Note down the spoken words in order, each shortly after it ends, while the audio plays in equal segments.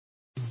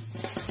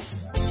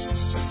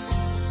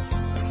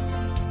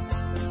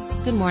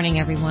Good morning,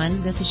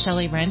 everyone. This is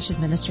Shelley Wrench,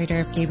 Administrator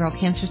of Gabriel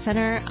Cancer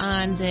Center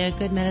on the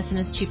Good Medicine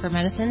is Cheaper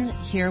Medicine,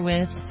 here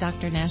with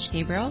Dr. Nash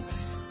Gabriel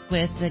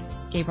with the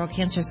Gabriel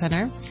Cancer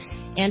Center.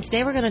 And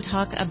today we're going to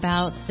talk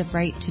about the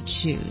right to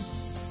choose.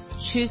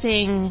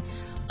 Choosing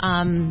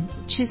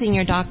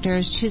your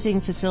doctors,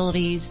 choosing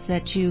facilities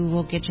that you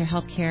will get your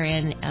health care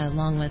in,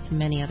 along with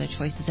many other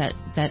choices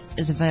that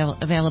is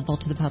available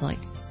to the public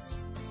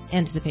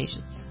and to the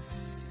patients.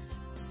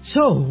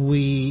 So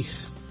we,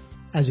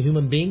 as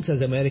human beings,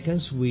 as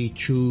Americans, we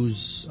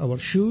choose our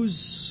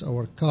shoes,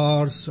 our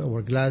cars,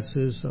 our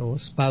glasses, our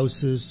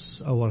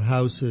spouses, our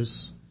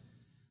houses,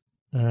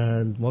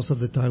 and most of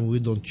the time we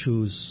don't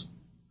choose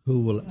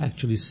who will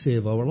actually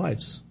save our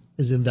lives.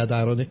 Isn't that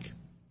ironic?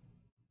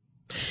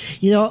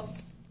 You know,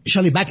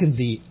 Shelley, back in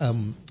the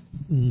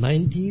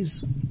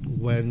 90s,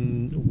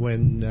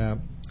 when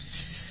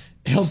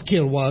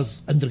healthcare was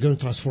undergoing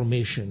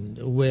transformation,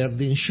 where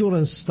the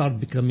insurance started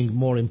becoming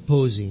more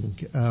imposing,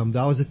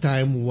 that was a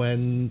time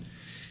when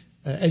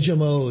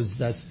HMOs,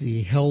 that's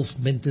the health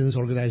maintenance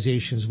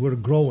organizations, were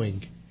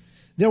growing.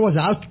 There was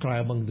outcry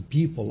among the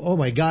people. Oh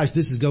my gosh,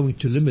 this is going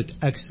to limit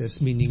access,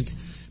 meaning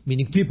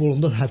people will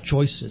not have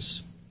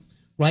choices,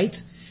 right?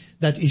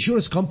 That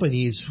insurance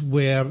companies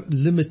were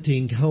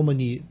limiting how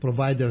many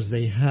providers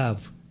they have.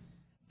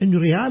 In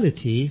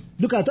reality,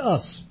 look at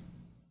us.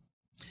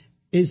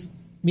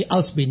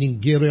 Us meaning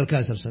Gabriel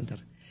Cancer Center.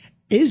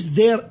 Is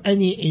there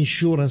any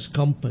insurance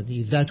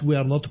company that we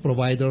are not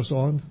providers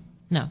on?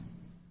 No.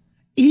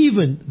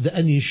 Even the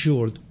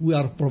uninsured, we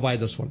are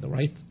providers for them,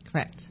 right?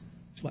 Correct.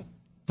 It's what?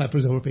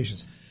 5% of our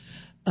patients.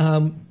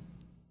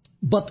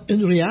 But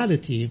in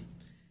reality,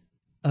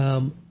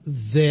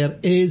 there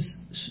is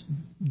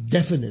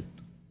definite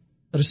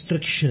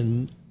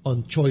restriction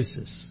on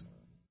choices,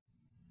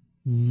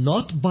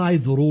 not by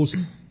the rules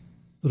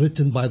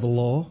written by the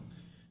law,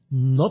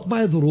 not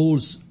by the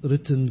rules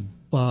written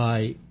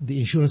by the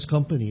insurance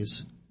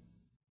companies.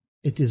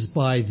 It is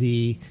by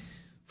the,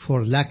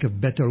 for lack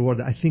of better word,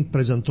 I think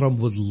President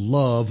Trump would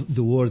love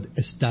the word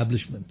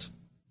establishment.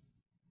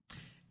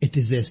 It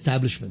is the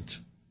establishment.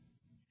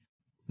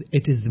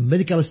 It is the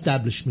medical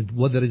establishment,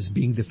 whether it's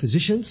being the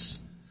physicians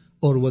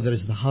or whether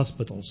it's the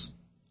hospitals.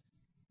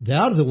 They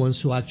are the ones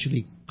who are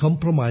actually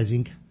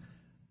compromising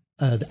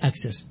the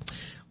access.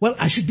 Well,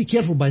 I should be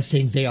careful by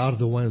saying they are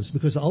the ones,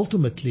 because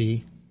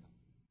ultimately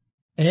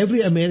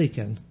every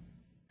American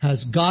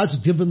has God's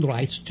given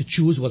rights to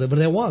choose whatever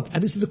they want.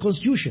 And this is the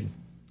Constitution.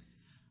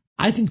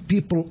 I think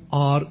people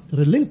are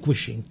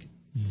relinquishing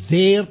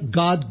their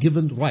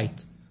God-given right,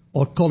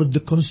 or call it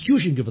the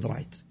Constitution-given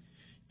right,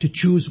 to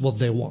choose what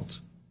they want.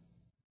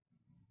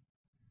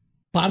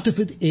 Part of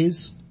it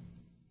is,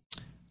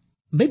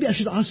 maybe I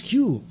should ask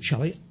you,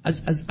 Shelley,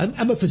 as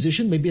I'm a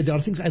physician, maybe there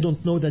are things I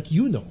don't know that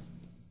you know.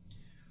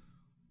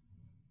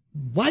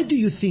 Why do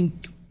you think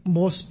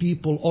most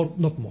people, or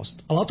not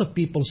most, a lot of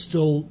people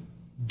still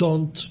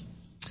don't,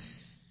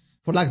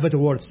 for lack of better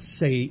words,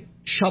 say,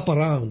 shop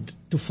around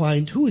to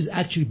find who is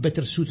actually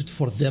better suited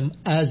for them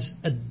as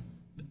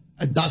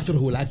a doctor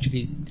who will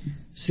actually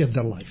save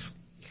their life?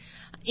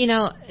 You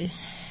know,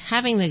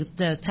 having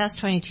the past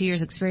 22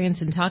 years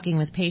experience in talking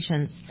with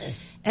patients,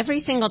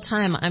 every single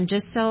time I'm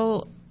just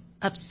so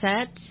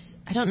upset.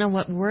 I don't know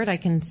what word I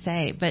can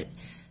say, but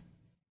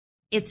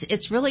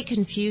it's really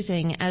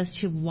confusing as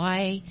to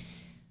why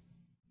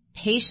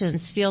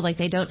patients feel like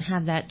they don't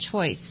have that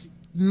choice.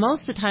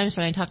 Most of the times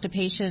when I talk to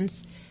patients,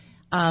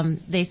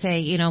 they say,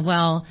 you know,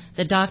 well,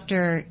 the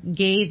doctor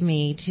gave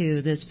me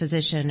to this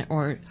physician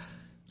or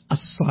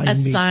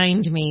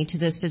assigned me to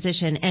this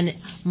physician. And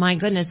my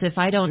goodness, if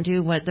I don't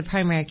do what the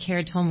primary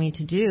care told me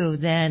to do,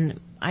 then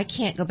I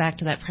can't go back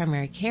to that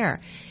primary care.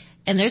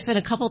 And there's been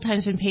a couple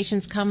times when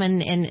patients come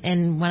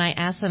and when I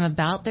ask them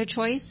about their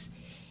choice,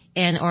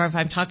 or if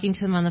I'm talking to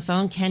them on the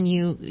phone,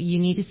 you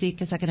need to seek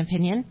a second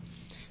opinion?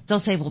 They'll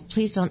say, well,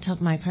 please don't tell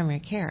my primary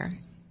care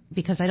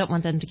because I don't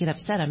want them to get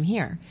upset. I'm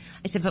here.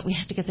 I said, but we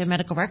have to get their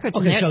medical records.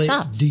 Okay, Shelley,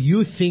 do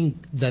you think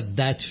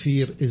that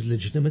fear is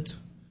legitimate?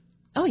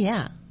 Oh,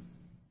 yeah.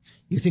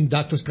 You think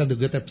doctors can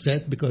get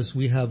upset because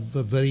we have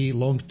very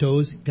long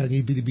toes? Can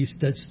easily be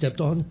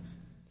stepped on?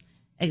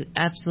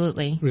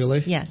 Absolutely.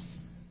 Really? Yes.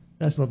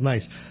 That's not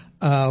nice.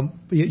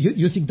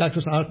 You think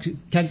doctors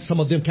some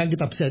of them can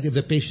get upset if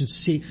the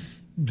patients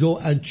go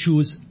and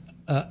choose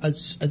a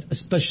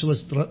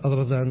specialist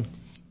rather than...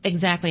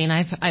 Exactly, and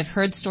I've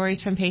heard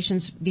stories from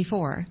patients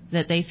before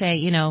that they say,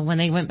 you know, when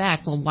they went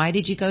back, well, why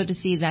did you go to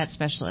see that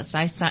specialist?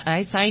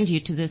 I signed you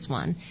to this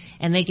one,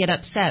 and they get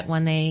upset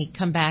when they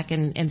come back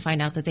and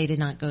find out that they did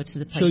not go to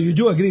the place. So you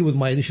do agree with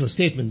my initial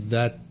statement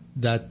that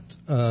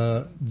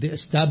the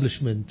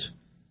establishment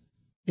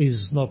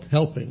is not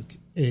helping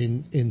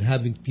in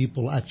having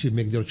people actually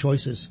make their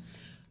choices.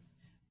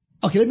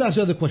 Okay, let me ask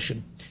you another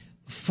question.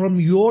 From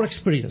your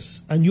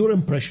experience and your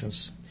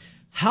impressions,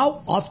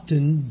 how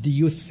often do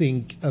you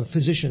think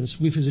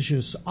we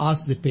physicians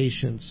ask the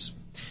patients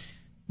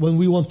when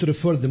we want to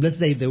refer them, let's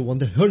say they want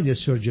a hernia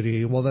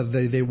surgery, whether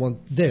they want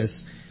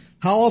this,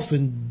 how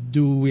often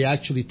do we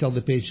actually tell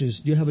the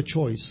patients, do you have a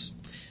choice?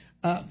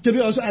 To be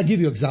honest, I'll give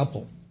you an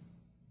example.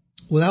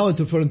 When I went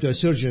to refer to a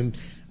surgeon,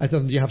 I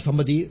told him, do you have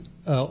somebody,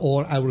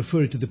 or I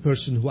refer to the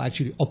person who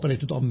actually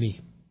operated on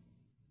me.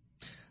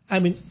 I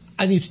mean,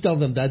 I need to tell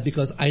them that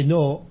because I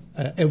know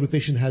every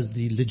patient has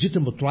the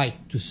legitimate right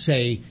to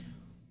say,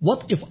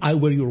 what if I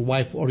were your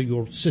wife or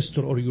your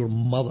sister or your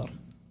mother?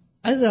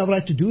 I think they have a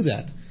right to do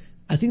that.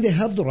 I think they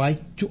have the right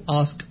to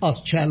ask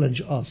us,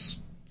 challenge us.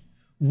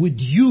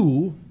 Would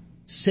you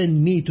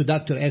send me to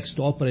Dr. X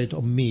to operate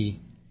on me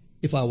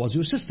if I was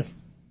your sister?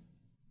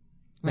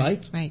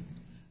 Right? Right.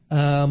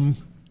 From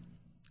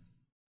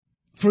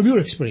your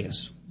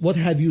experience, what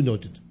have you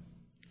noted?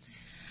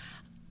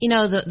 You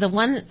know, the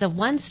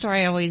one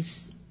story I always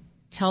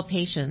tell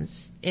patients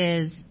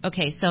is,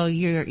 okay, so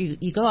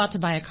you go out to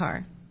buy a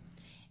car.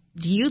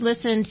 Do you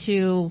listen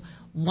to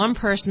one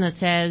person that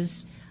says,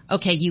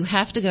 okay, you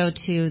have to go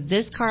to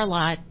this car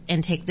lot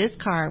and take this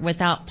car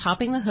without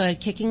popping the hood,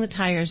 kicking the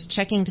tires,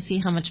 checking to see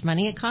how much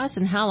money it costs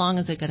and how long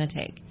is it going to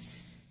take?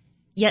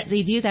 Yet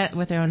they do that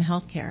with their own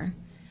health care.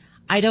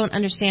 I don't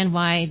understand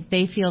why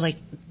they feel like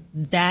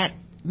that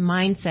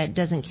mindset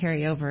doesn't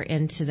carry over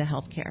into the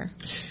healthcare.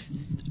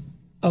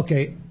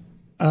 Okay,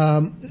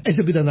 it's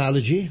a good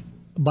analogy,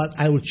 but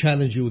I will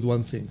challenge you with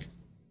one thing.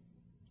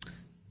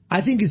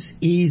 I think it's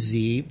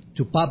easy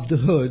to pop the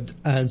hood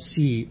and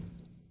see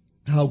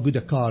how good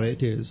a car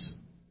it is.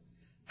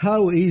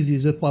 How easy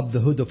is it to pop the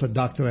hood of a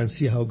doctor and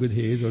see how good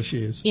he is or she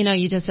is? You know,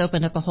 you just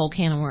opened up a whole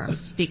can of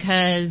worms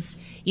because,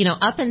 you know,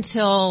 up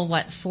until,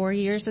 4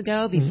 years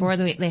ago, before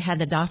they had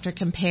the Doctor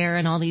Compare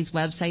and all these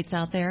websites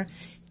out there,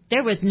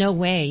 there was no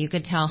way you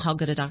could tell how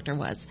good a doctor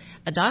was.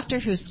 A doctor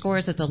who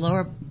scores at the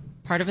lower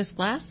part of his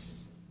class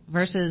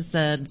versus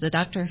the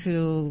doctor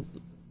who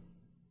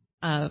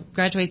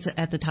graduates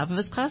at the top of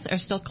his class are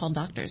still called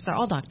doctors. They're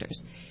all doctors.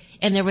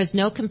 And there was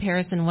no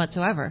comparison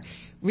whatsoever.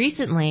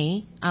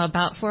 Recently,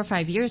 about 4 or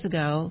 5 years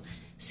ago,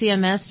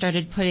 CMS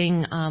started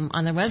putting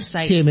on their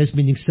website... CMS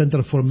meaning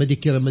Center for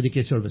Medicare and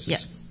Medicaid Services.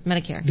 Yes,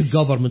 Medicare. The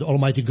government,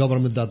 almighty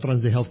government that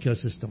runs the healthcare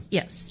system.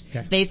 Yes.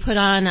 Okay. They put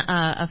on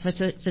a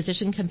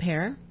physician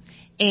compare.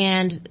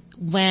 And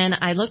when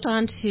I looked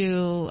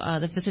onto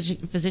the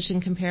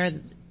physician compare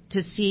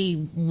to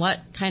see what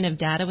kind of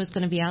data was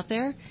going to be out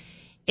there,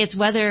 it's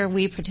whether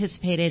we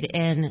participated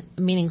in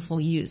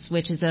meaningful use,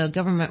 which is a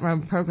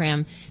government-run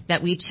program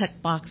that we check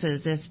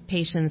boxes if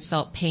patients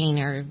felt pain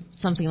or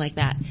something like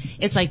that.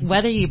 It's like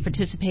whether you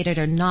participated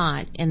or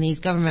not in these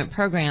government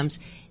programs,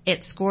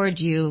 it scored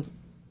you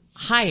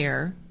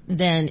higher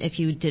than if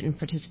you didn't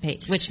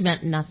participate, which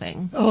meant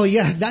nothing. Oh,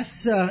 yeah.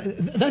 That's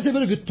a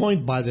very good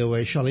point, by the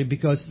way, Shelley,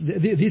 because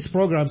these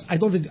programs, I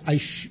don't think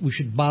we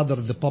should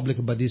bother the public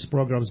about these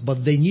programs,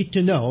 but they need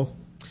to know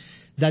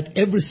that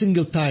every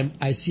single time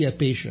I see a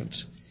patient,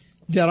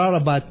 there are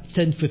about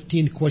 10,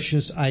 15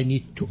 questions I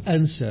need to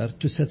answer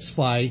to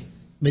satisfy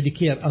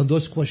Medicare, and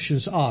those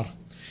questions are,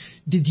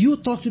 did you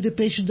talk to the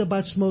patient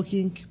about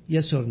smoking?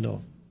 Yes or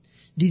no?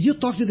 Did you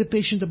talk to the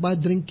patient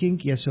about drinking?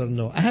 Yes or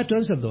no? I had to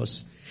answer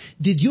those.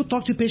 Did you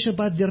talk to the patient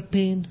about their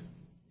pain?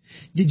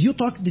 Did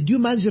you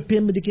manage their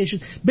pain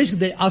medication?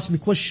 Basically, they asked me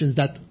questions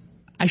that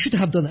I should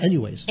have done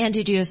anyways. And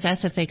did you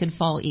assess if they could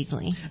fall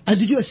easily? And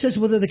did you assess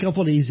whether they can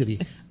fall easily?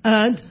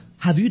 And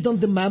have you done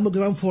the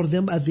mammogram for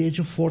them at the age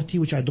of 40,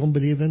 which I don't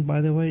believe in,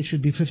 by the way, it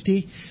should be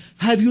 50?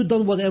 Have you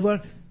done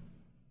whatever?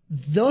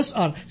 Those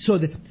are,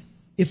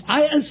 if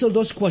I answer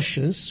those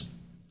questions,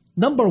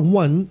 number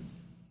one,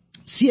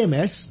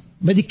 CMS,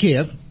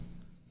 Medicare,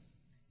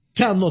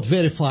 cannot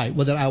verify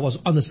whether I was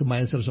honest in my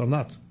answers or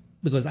not,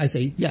 because I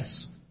say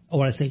yes,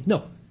 or I say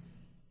no.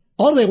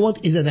 All they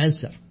want is an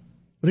answer,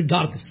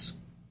 regardless.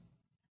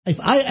 If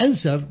I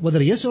answer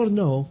whether yes or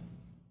no,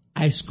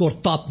 I score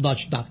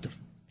top-notch doctor.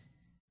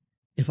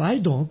 If I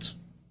don't,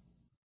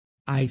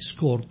 I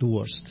score the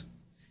worst.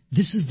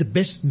 This is the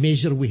best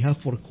measure we have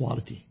for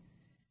quality.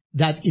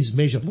 That is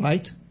measured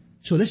right,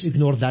 so let's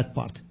ignore that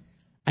part.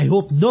 I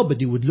hope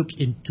nobody would look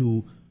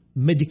into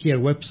Medicare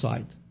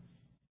website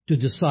to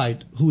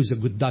decide who is a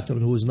good doctor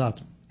and who is not.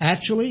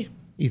 Actually,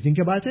 you think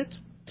about it,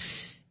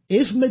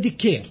 if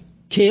Medicare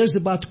cares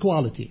about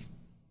quality,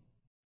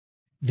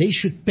 they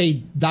should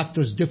pay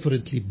doctors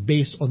differently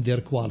based on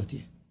their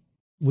quality.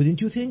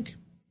 Wouldn't you think?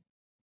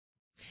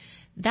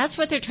 That's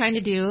what they're trying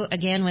to do,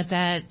 again, with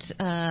that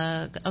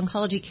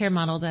oncology care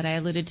model that I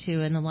alluded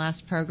to in the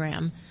last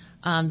program.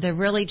 They're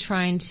really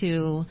trying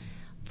to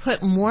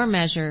put more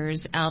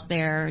measures out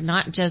there,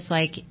 not just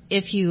like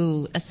if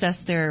you assess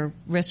their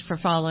risk for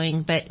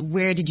following, but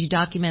where did you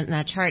document in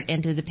that chart,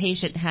 and did the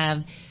patient have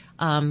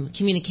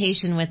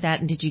communication with that,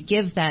 and did you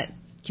give that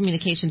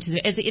communication to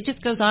the... It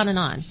just goes on and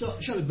on. So,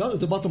 Shelley,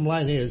 the bottom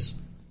line is,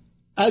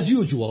 as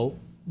usual,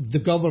 the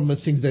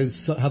government thinks they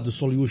have the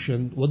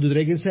solution. What did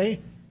Reagan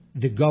say?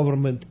 The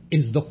government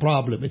is the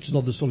problem. It's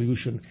not the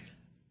solution.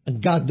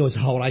 And God knows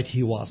how right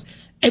he was.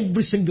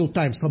 Every single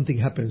time something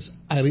happens,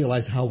 I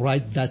realize how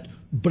right that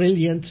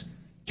brilliant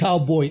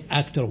cowboy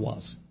actor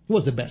was. He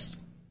was the best.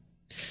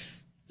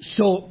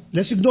 So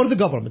let's ignore the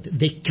government.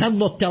 They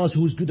cannot tell us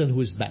who's good and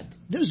who is bad.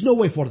 There's no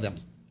way for them.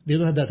 They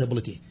don't have that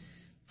ability.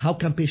 how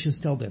can patients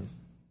tell them?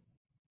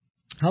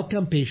 How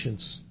can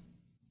patients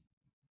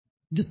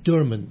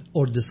determine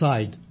or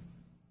decide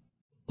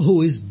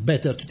who is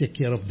better to take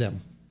care of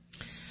them?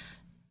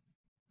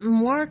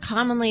 More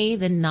commonly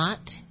than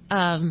not,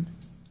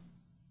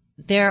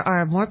 there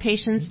are more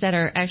patients that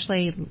are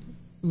actually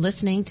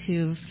listening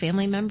to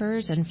family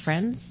members and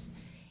friends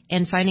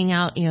and finding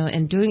out,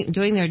 and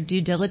doing their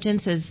due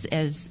diligence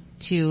as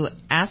to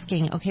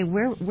asking, okay,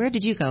 where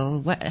did you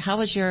go? How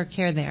was your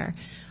care there?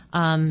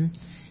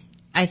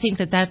 I think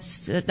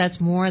that's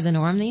more the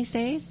norm these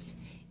days,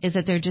 is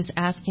that they're just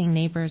asking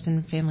neighbors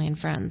and family and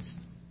friends,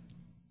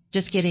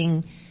 just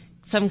getting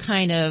some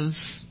kind of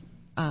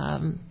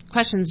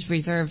questions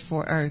reserved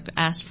for or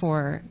asked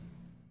for.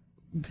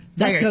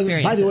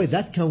 By the way,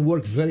 that can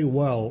work very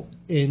well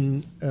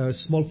in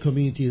small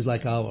communities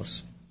like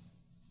ours.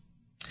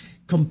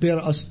 Compare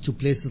us to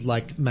places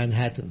like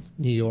Manhattan,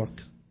 New York.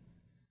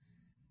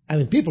 I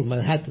mean, people in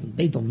Manhattan,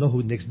 they don't know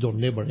who next door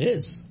neighbor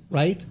is,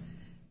 right?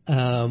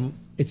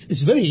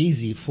 It's very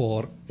easy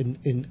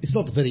it's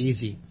not very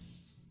easy.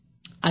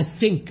 I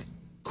think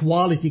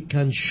quality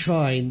can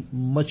shine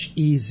much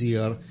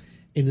easier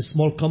in the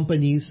small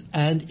companies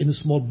and in the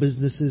small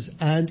businesses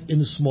and in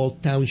the small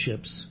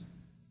townships.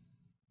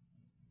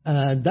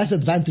 And that's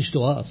advantage to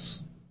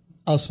us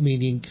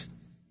meaning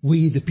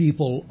we, the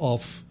people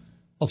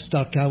of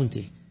Stark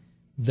County,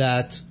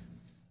 that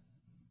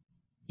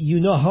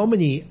how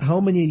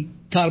many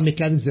car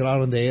mechanics there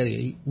are in the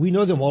area. We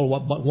know them all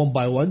one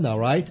by one now,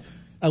 right?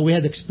 And we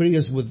had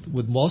experience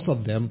with most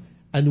of them,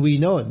 and we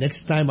know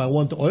next time I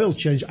want oil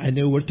change, I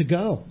know where to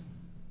go,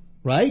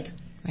 right?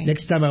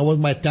 Next time I want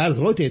my tires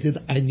rotated,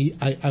 I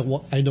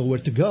know where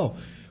to go.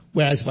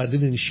 Whereas if I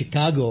live in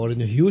Chicago or in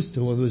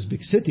Houston, one of those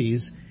big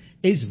cities,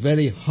 it's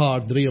very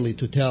hard really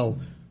to tell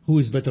who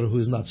is better, who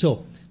is not.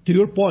 So, to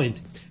your point,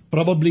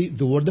 probably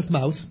the word of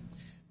mouth,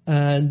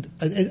 and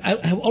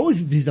I have always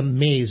been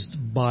amazed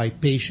by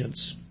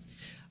patients.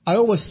 I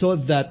always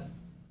thought that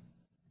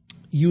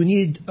you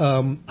need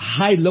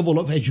high level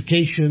of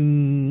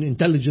education,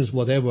 intelligence,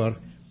 whatever,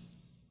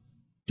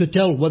 to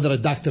tell whether a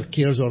doctor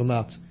cares or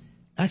not.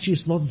 Actually,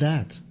 it's not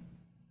that.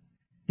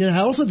 Then I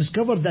also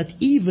discovered that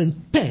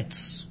even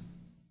pets,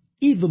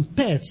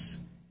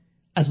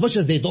 as much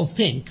as they don't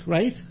think,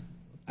 right?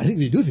 I think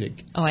they do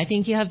think. Oh, I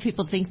think you have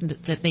people think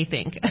that they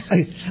think.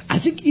 I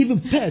think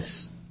even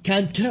pets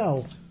can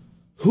tell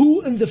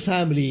who in the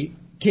family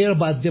care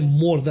about them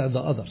more than the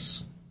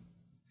others.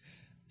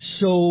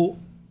 So,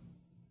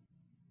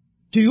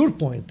 to your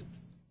point,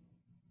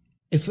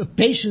 if a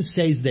patient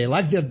says they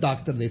like their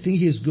doctor, they think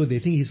he's good, they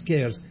think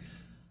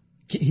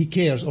he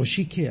cares or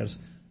she cares,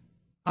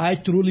 I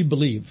truly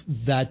believe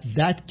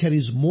that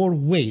carries more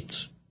weight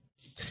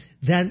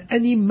than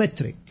any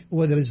metric,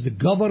 whether it's the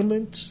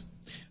government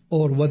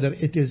or whether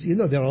it is,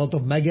 there are a lot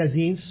of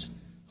magazines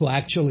who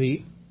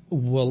actually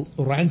will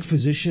rank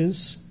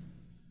physicians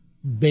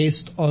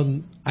based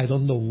on I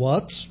don't know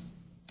what.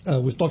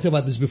 We've talked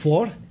about this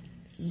before.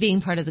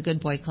 Being part of the Good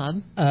Boy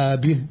Club.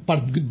 Being part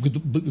of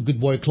the Good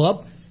Boy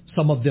Club.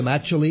 Some of them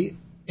actually,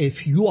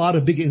 if you are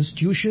a big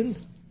institution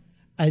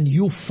and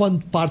you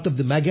fund part of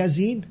the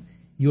magazine,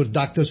 your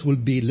doctors will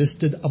be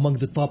listed among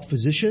the top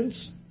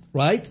physicians,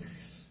 right?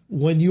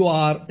 When you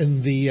are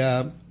in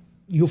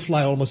you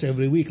fly almost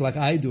every week like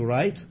I do,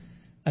 right?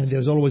 And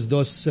there's always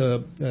those,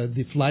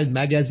 the flight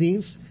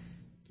magazines,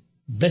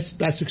 best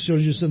plastic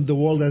surgeons in the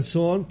world and so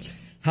on.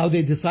 How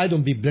they decide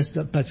on being best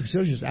plastic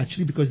surgeons,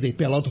 actually because they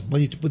pay a lot of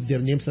money to put their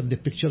names and their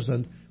pictures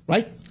and,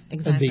 right?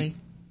 Exactly.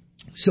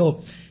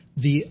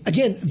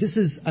 Again, this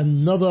is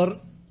another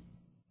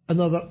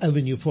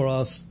avenue for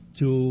us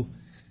to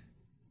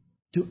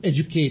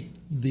educate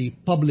the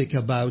public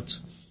about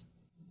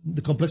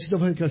the complexity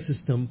of the healthcare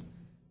system,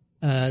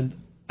 and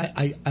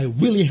I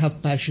really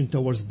have passion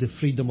towards the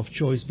freedom of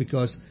choice,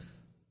 because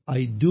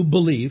I do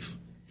believe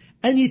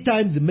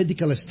anytime the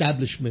medical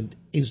establishment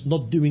is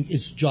not doing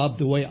its job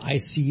the way I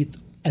see it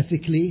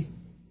ethically,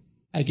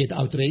 I get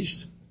outraged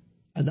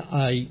and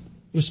I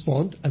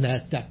respond and I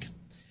attack.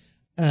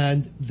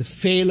 And the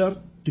failure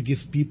to give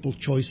people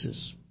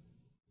choices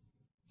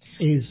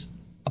is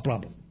a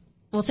problem.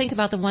 Well, think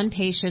about the one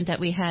patient that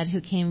we had who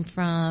came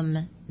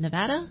from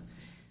Nevada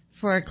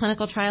for a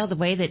clinical trial. The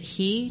way that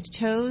he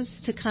chose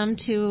to come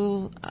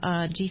to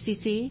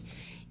GCC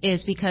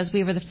is because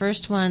we were the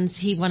first ones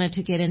he wanted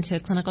to get into a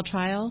clinical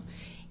trial,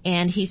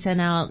 and he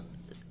sent out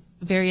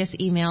various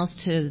emails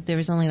to, there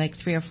was only like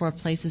 3 or 4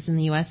 places in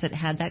the U.S. that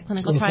had that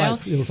clinical trial.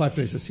 There were 5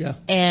 places, yeah.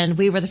 And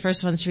we were the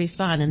first ones to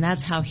respond, and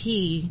that's how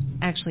he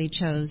actually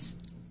chose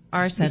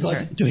our center.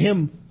 Because to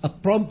him, a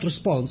prompt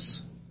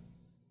response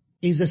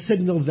is a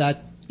signal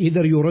that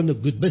either you run a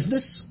good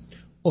business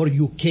or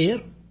you care,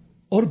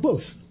 or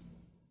both.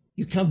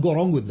 You can't go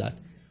wrong with that.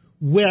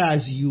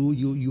 Whereas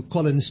you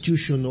call an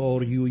institution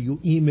or you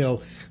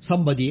email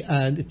somebody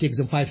and it takes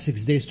them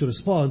 5-6 days to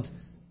respond,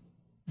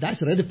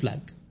 that's a red flag.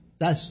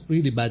 That's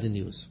really bad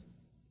news.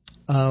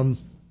 Can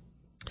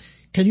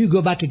you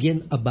go back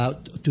again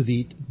to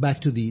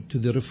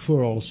the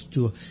referrals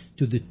to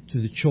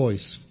the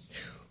choice?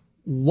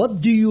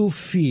 What do you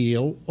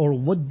feel or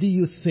what do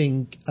you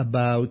think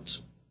about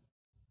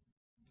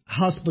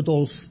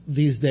hospitals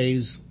these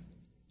days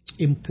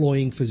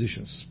employing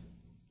physicians?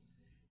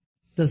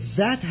 Does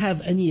that have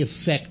any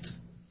effect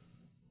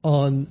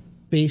on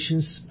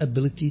patients'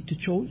 ability to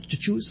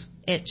choose?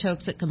 It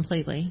chokes it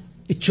completely.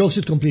 It chokes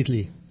it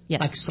completely?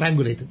 Yes. Like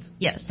strangulated?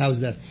 Yes. How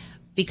is that?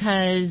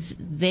 Because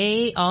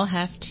they all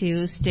have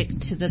to stick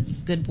to the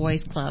Good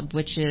Boys Club,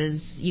 which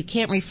is you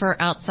can't refer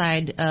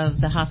outside of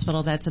the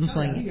hospital that's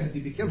employing You you. have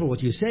to be careful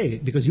what you say,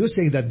 because you're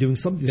saying that they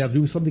are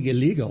doing something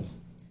illegal.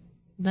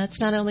 That's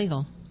not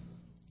illegal.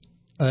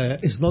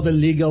 It's not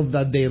illegal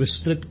that they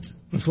restrict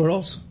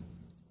referrals?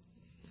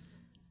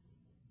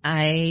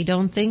 I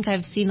don't think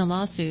I've seen a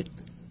lawsuit.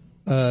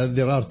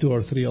 There are 2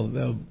 or 3 of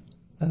them.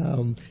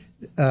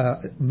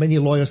 Many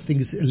lawyers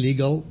think it's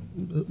illegal.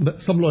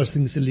 Some lawyers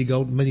think it's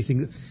illegal.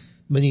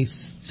 Many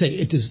say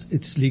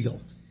it's legal.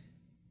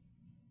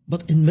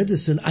 But in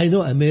medicine, I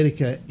know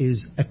America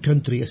is a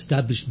country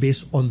established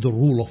based on the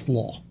rule of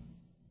law.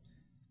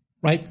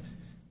 Right?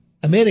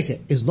 America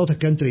is not a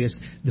country.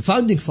 The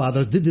founding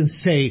fathers didn't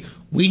say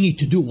we need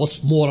to do what's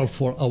moral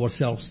for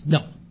ourselves.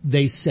 No,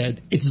 they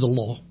said it's the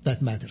law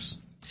that matters.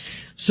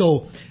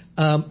 So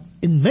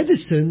in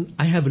medicine,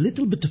 I have a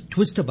little bit of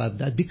twist about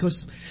that,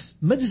 because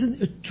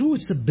medicine, true,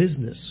 it's a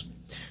business,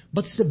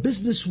 but it's a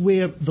business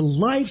where the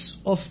lives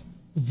of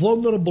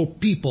vulnerable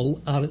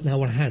people are in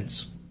our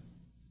hands.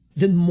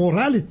 Then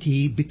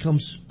morality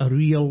becomes a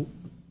real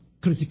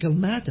critical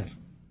matter,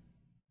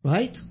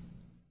 right?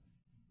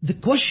 The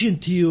question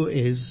to you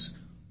is,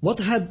 what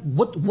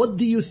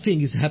do you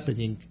think is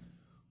happening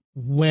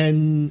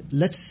when,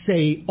 let's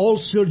say, all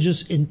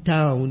surgeons in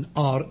town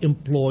are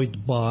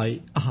employed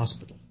by a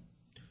hospital?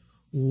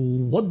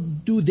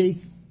 What do they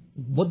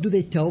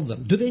tell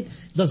them?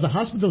 Does the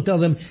hospital tell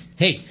them,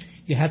 hey,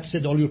 you have to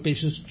send all your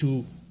patients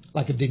to,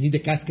 like if they need a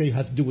CAT scan, you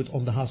have to do it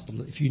on the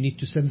hospital. If you need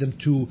to send them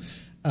to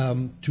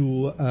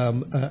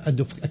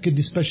a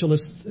kidney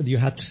specialist, you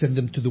have to send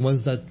them to the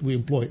ones that we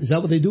employ. Is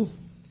that what they do?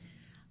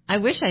 I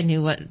wish I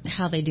knew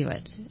how they do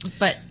it,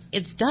 but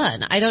it's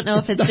done. I don't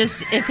know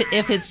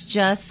if it's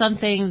just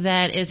something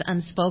that is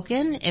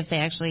unspoken. If they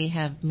actually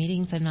have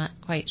meetings, I'm not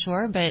quite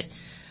sure, but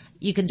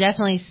you can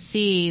definitely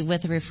see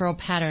with the referral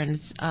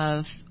patterns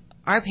of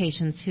our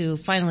patients who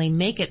finally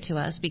make it to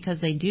us because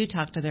they do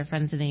talk to their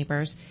friends and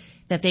neighbors,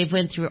 that they've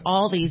went through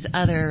all these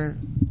other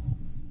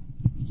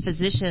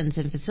physicians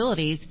and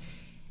facilities.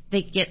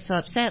 They get so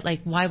upset,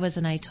 like, why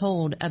wasn't I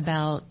told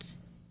about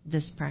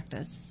this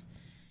practice?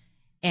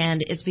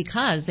 And it's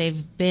because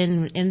they've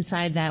been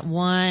inside that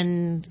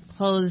one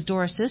closed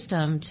door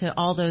system to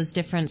all those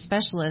different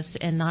specialists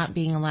and not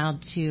being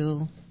allowed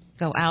to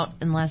go out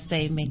unless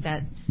they make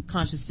that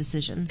conscious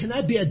decision. Can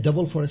I be a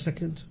devil for a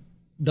second?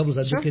 Devil's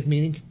advocate, Sure.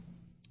 Meaning?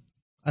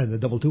 And a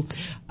devil too.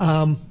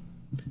 A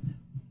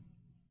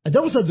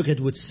devil's advocate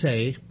would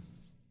say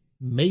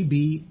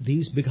maybe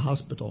these big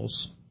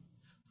hospitals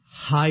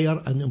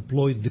hire and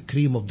employ the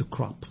cream of the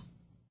crop.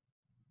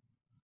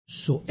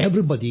 So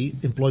everybody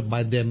employed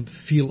by them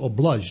feel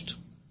obliged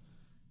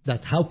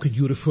that how could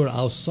you refer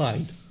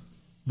outside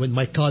when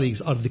my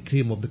colleagues are the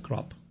cream of the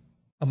crop?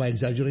 Am I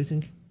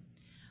exaggerating?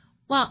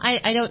 Well,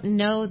 I don't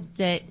know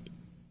that.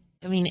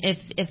 I mean,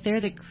 if they're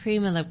the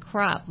cream of the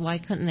crop, why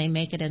couldn't they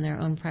make it in their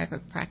own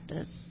private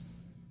practice?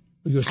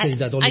 You're saying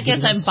that only I guess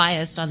I'm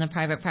biased on the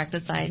private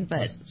practice side,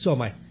 but so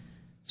am I.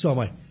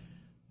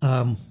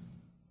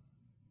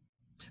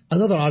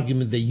 Another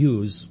argument they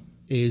use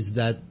is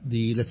that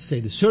let's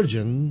say the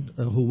surgeon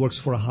who works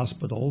for a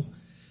hospital,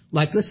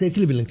 like let's say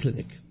Cleveland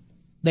Clinic,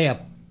 they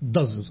have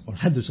dozens or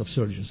hundreds of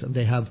surgeons, and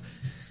they have,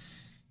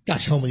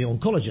 gosh, how many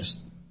oncologists,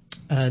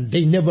 and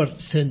they never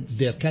send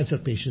their cancer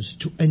patients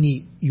to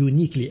any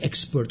uniquely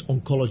expert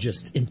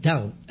oncologist in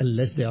town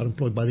unless they are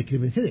employed by the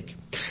Cleveland Clinic.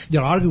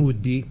 Their argument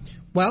would be,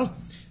 well,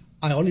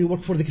 I only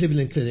work for the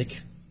Cleveland Clinic,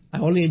 I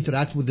only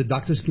interact with the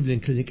doctors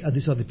Cleveland Clinic, and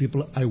these are the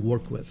people I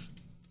work with.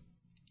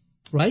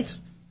 Right?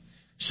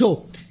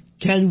 So,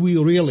 can we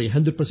really,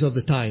 100% of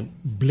the time,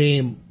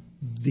 blame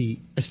the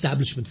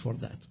establishment for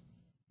that?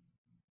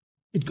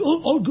 It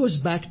all goes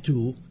back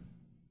to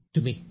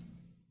me,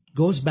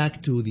 goes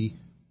back to the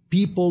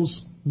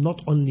people's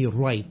not only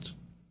right,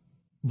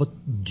 but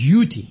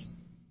duty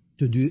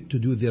to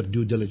do their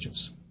due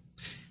diligence.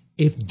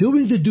 If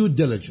doing the due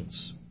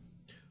diligence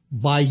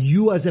by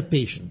you as a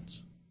patient,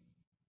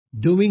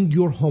 doing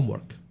your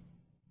homework,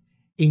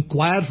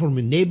 inquire from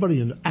your neighbor,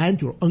 your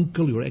aunt, your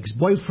uncle, your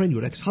ex-boyfriend,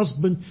 your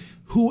ex-husband,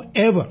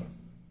 whoever,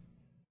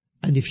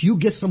 and if you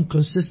get some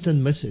consistent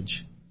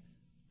message,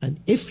 and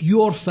if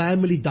your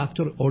family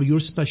doctor or your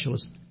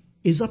specialist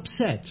is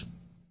upset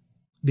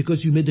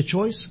because you made a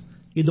choice,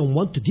 you don't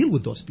want to deal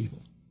with those people.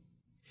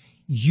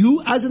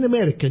 You, as an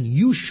American,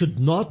 you should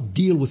not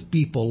deal with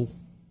people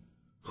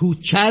who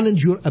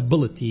challenge your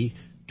ability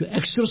to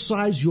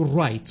exercise your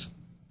right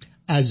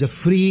as a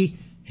free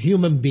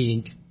human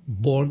being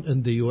born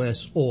in the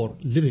U.S. or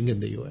living in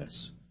the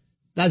U.S.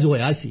 That's the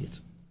way I see it.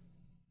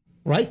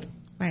 Right?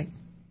 Right.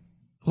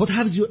 What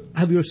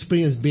have your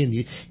experience been?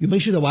 You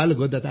mentioned a while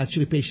ago that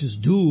actually patients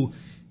do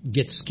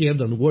get scared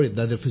and worried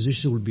that their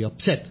physician will be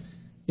upset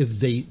if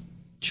they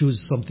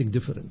choose something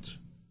different.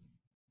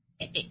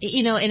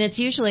 And it's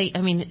usually,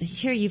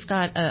 here you've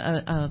got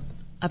a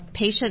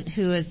patient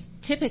who is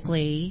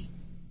typically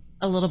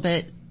a little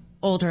bit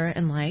older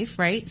in life,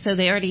 right? So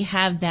they already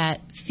have that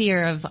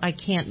fear of,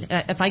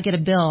 if I get a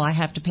bill, I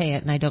have to pay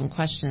it, and I don't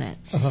question it.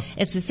 Uh-huh.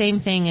 It's the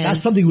same thing as...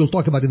 That's something we'll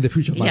talk about in the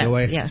future, by the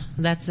way. Yeah,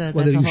 that's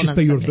whether a you whole should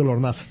pay your subject. bill or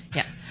not.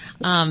 Yeah.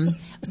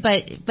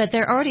 But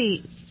they're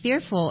already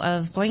fearful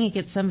of going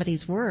against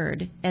somebody's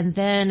word, and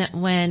then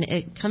when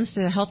it comes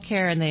to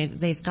healthcare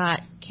and they've got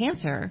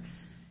cancer,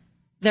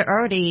 they're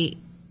already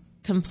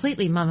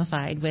completely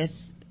mummified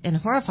and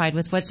horrified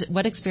with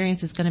what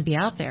experience is going to be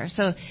out there.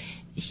 So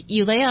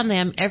you lay on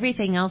them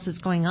everything else that's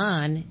going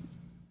on.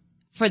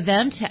 For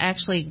them to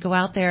actually go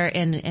out there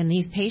and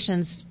these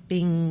patients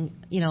being,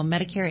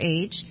 Medicare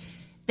age,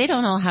 they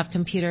don't all have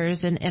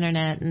computers and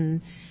internet,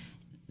 and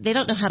they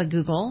don't know how to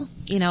Google,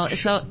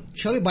 so...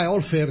 Shelley, by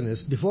all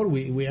fairness, before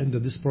we end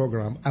this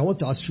program, I want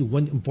to ask you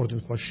one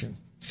important question.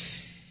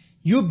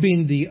 You've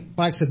been the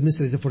practice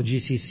administrator for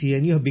GCC,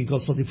 and you have been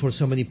consulting for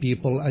so many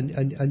people,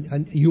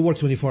 and you work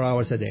 24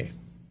 hours a day.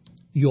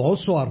 You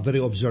also are very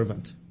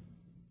observant.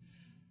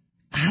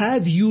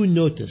 Have you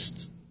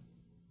noticed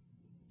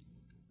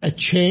a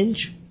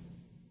change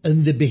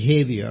in the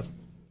behavior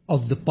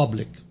of the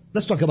public?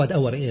 Let's talk about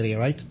our area,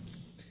 right?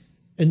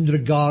 In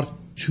regard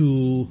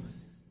to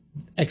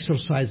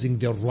exercising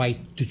their right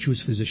to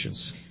choose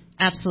physicians.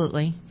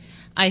 Absolutely.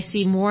 I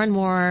see more and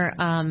more,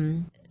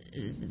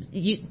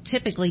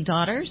 typically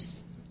daughters,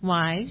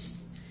 wives,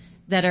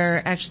 that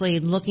are actually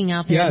looking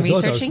out there and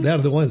researching. Yeah, daughters,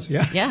 they're the ones,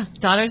 yeah. Yeah,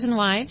 daughters and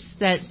wives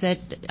that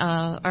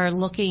are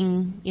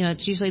looking,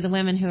 it's usually the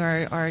women who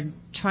are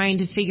trying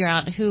to figure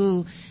out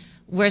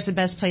where's the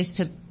best place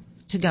to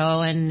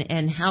go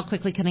and how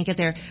quickly can I get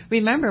there.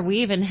 Remember, we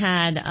even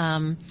had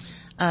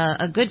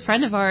a good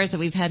friend of ours that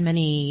we've had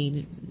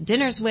many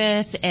dinners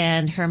with,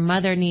 and her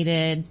mother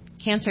needed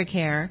cancer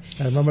care.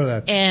 I remember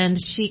that. And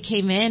she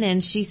came in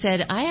and she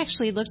said, I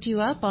actually looked you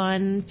up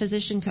on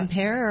Physician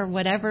Compare or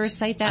whatever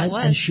site that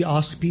was. And she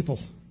asked people.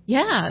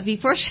 Yeah,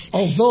 before she...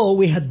 Although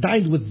we had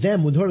dined with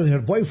them, with her and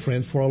her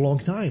boyfriend, for a long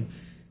time.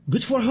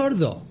 Good for her,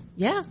 though.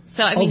 Yeah.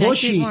 So, I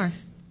see more.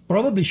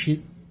 Probably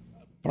she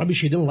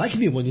didn't like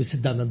me when you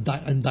sit down and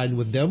dine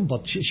with them,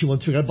 but she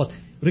wanted to figure out. But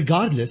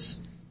regardless,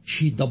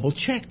 she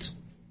double-checked.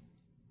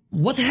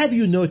 What have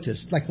you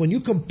noticed? Like when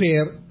you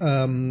compare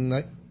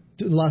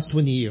to the last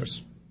 20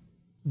 years,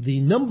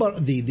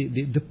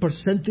 the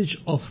percentage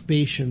of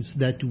patients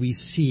that we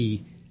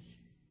see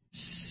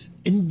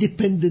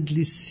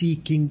independently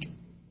seeking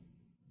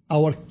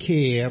our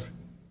care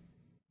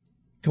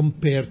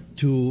compared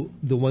to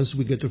the ones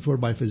we get referred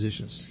by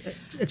physicians.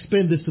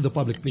 Explain this to the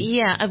public, please.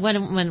 Yeah, when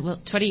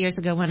 20 years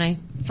ago when I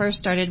first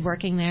started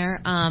working there,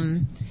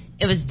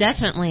 it was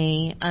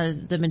definitely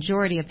the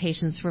majority of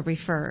patients were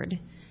referred.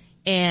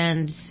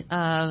 And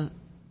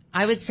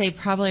I would say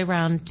probably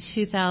around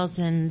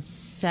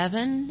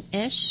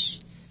 2007-ish,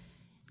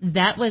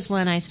 that was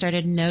when I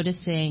started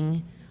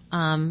noticing,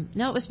 no,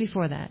 it was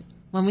before that.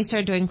 When we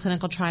started doing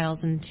clinical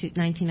trials in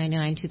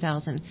 1999,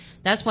 2000,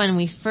 that's when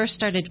we first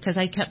started, because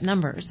I kept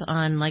numbers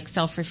on like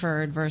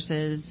self-referred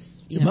versus...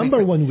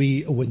 Remember when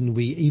we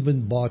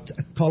even bought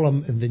a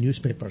column in the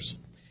newspapers?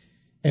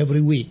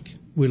 Every week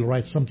we'll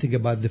write something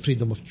about the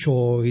freedom of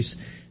choice,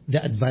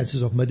 the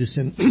advances of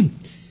medicine.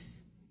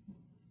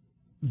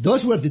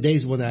 Those were the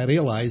days when I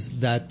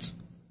realized that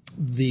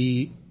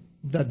the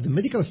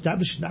medical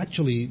establishment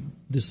actually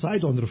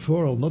decide on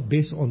referral not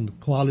based on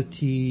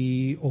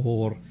quality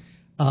or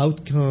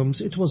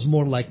outcomes. It was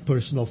more like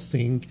personal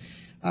thing.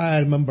 I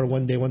remember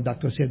one day one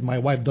doctor said, my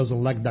wife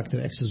doesn't like Dr.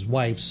 X's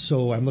wife,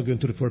 so I'm not going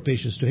to refer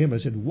patients to him. I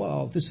said,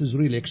 wow, this is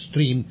really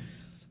extreme,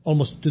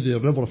 almost to the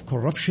level of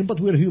corruption,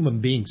 but we're human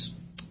beings.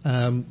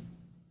 I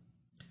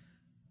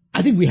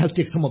think we have to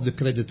take some of the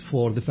credit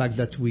for the fact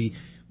that we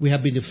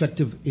have been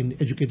effective in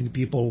educating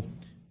people,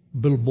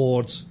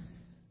 billboards,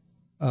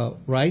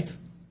 right?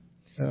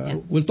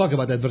 We'll talk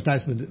about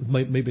advertisement,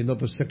 maybe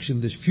another section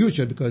in the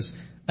future, because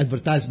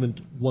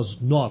advertisement was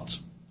not.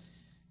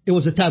 It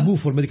was a taboo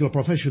for medical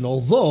profession,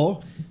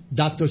 although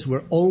doctors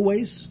were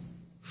always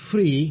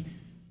free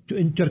to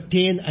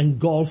entertain and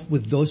golf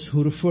with those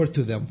who referred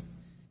to them.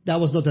 That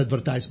was not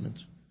advertisement.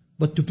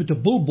 But to put a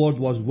billboard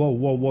was,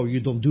 whoa, you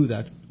don't do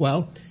that.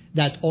 Well,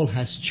 that all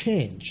has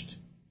changed.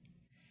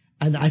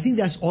 And I think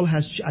that's all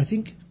has. I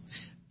think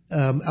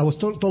I was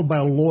told by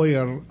a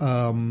lawyer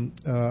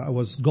I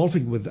was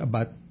golfing with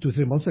about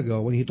 2-3 months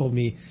ago when he told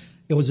me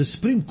it was the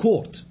Supreme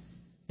Court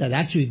that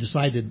actually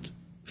decided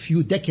a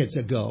few decades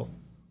ago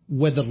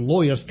whether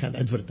lawyers can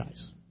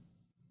advertise.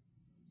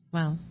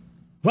 Wow.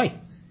 Right.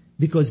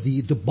 Because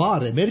the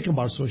bar, the American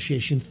Bar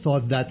Association,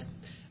 thought that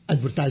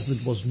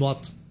advertisement was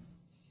not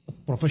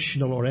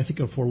professional or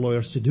ethical for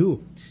lawyers to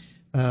do.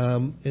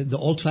 The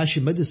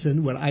old-fashioned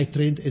medicine where I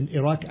trained in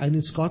Iraq and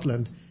in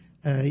Scotland,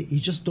 you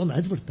just don't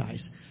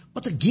advertise.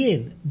 But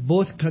again,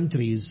 both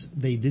countries,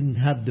 they didn't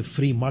have the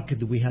free market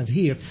that we have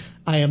here.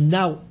 I am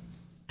now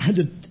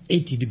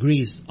 180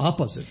 degrees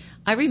opposite.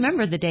 I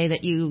remember the day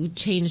that you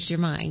changed your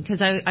mind, because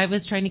I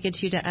was trying to get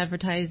you to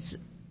advertise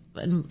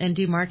and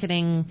do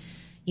marketing,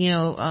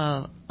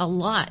 a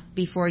lot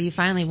before you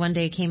finally one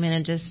day came in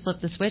and just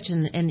flipped the switch.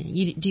 And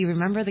do you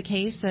remember the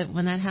case that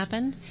when that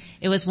happened?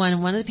 It was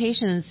when one of the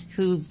patients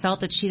who felt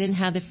that she didn't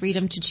have the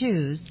freedom to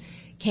choose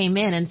came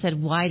in and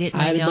said, "Why didn't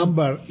I know?" I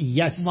remember,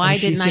 yes. Why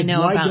didn't I know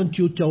why about? don't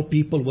you tell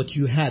people what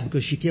you had?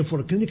 Because she came for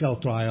a clinical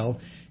trial.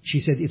 She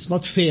said, it's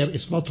not fair,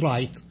 it's not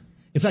right.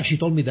 In fact, she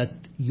told me that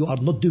you are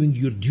not doing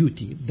your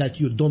duty, that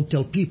you don't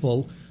tell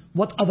people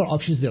what other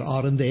options there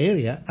are in the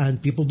area,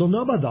 and people don't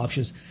know about the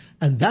options.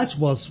 And that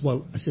was,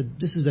 I said,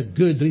 this is a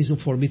good reason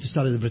for me to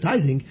start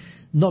advertising.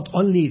 Not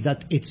only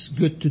that it's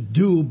good to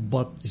do,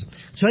 but...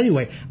 So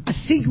anyway, I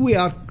think we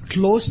are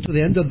close to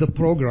the end of the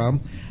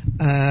program,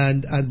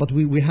 but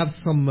we have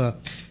some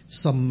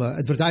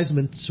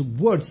advertisement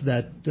words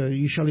that you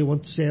usually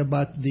want to say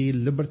about the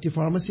Liberty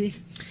Pharmacy.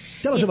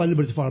 Tell us about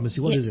Liberty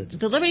Pharmacy. What is it?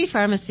 The Liberty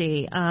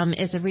Pharmacy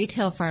is a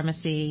retail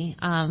pharmacy,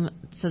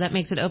 so that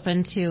makes it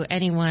open to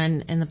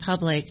anyone in the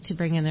public to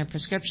bring in their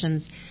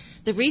prescriptions.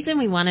 The reason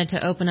we wanted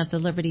to open up the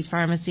Liberty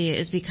Pharmacy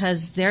is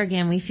because there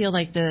again, we feel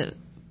like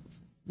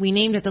we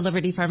named it the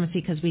Liberty Pharmacy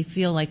because we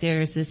feel like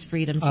there is this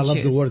freedom to choose. I love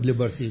the word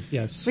liberty,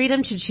 yes.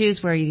 Freedom to choose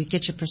where you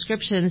get your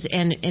prescriptions,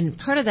 and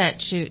part of that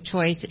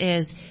choice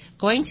is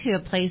going to a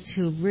place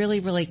who really,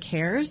 really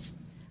cares,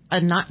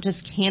 and not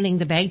just handing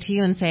the bag to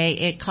you and say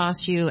it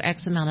costs you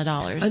X amount of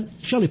dollars. And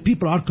Shirley,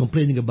 people are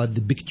complaining about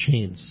the big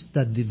chains,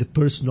 that the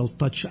personal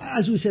touch.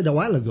 As we said a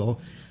while ago,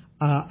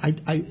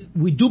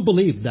 we do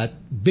believe that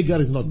bigger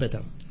is not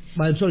better.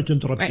 But I'm sorry to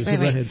interrupt you. So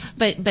go ahead.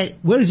 But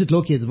where is it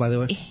located, by the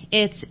way?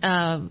 It's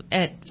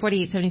at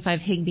 4875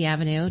 Higbee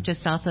Avenue,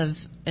 just south of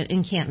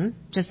in Canton,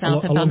 just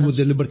south of along with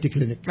the Liberty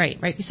Clinic. Right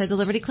beside the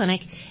Liberty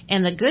Clinic.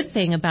 And the good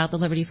thing about the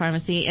Liberty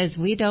Pharmacy is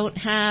we don't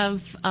have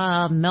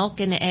milk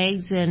and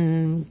eggs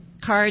and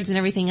cards and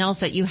everything else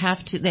that you have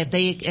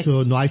to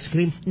So no ice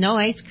cream? No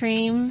ice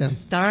cream. Yeah.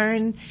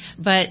 Darn.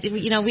 But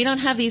we don't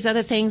have these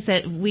other things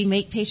that we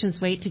make patients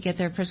wait to get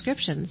their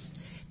prescriptions.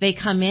 They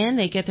come in,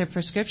 they get their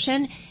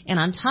prescription, and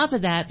on top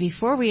of that,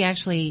 before we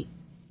actually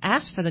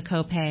ask for the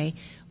copay,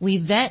 we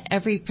vet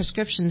every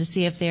prescription to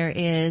see if there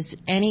is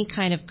any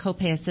kind of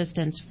copay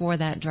assistance for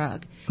that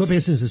drug. Copay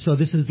assistance. So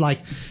this is like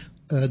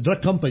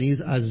drug companies,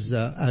 as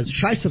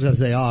shysters as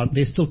they are,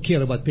 they still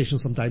care about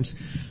patients sometimes.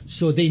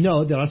 So they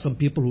know there are some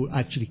people who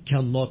actually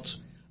cannot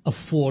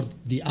afford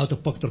the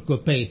out-of-pocket or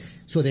copay,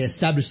 so they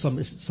establish some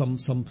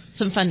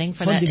funding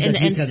for that,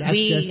 and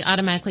we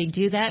automatically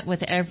do that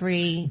with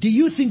every. Do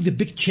you think the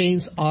big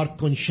chains are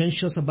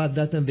conscientious about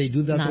that and they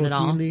do that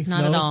routinely?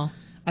 Not at all.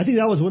 I think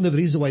that was one of the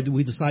reasons why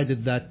we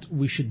decided that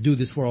we should do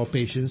this for our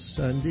patients,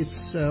 and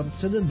it's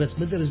an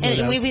investment. There is no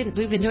doubt.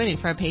 We've been doing it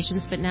for our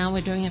patients, but now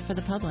we're doing it for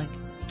the public.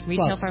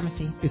 Retail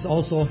pharmacy. It's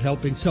also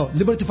helping. So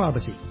Liberty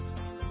Pharmacy,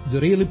 the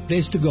real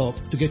place to go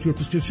to get your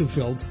prescription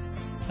filled.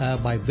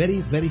 By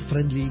very, very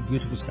friendly,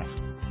 beautiful staff.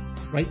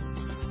 Right?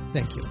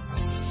 Thank you.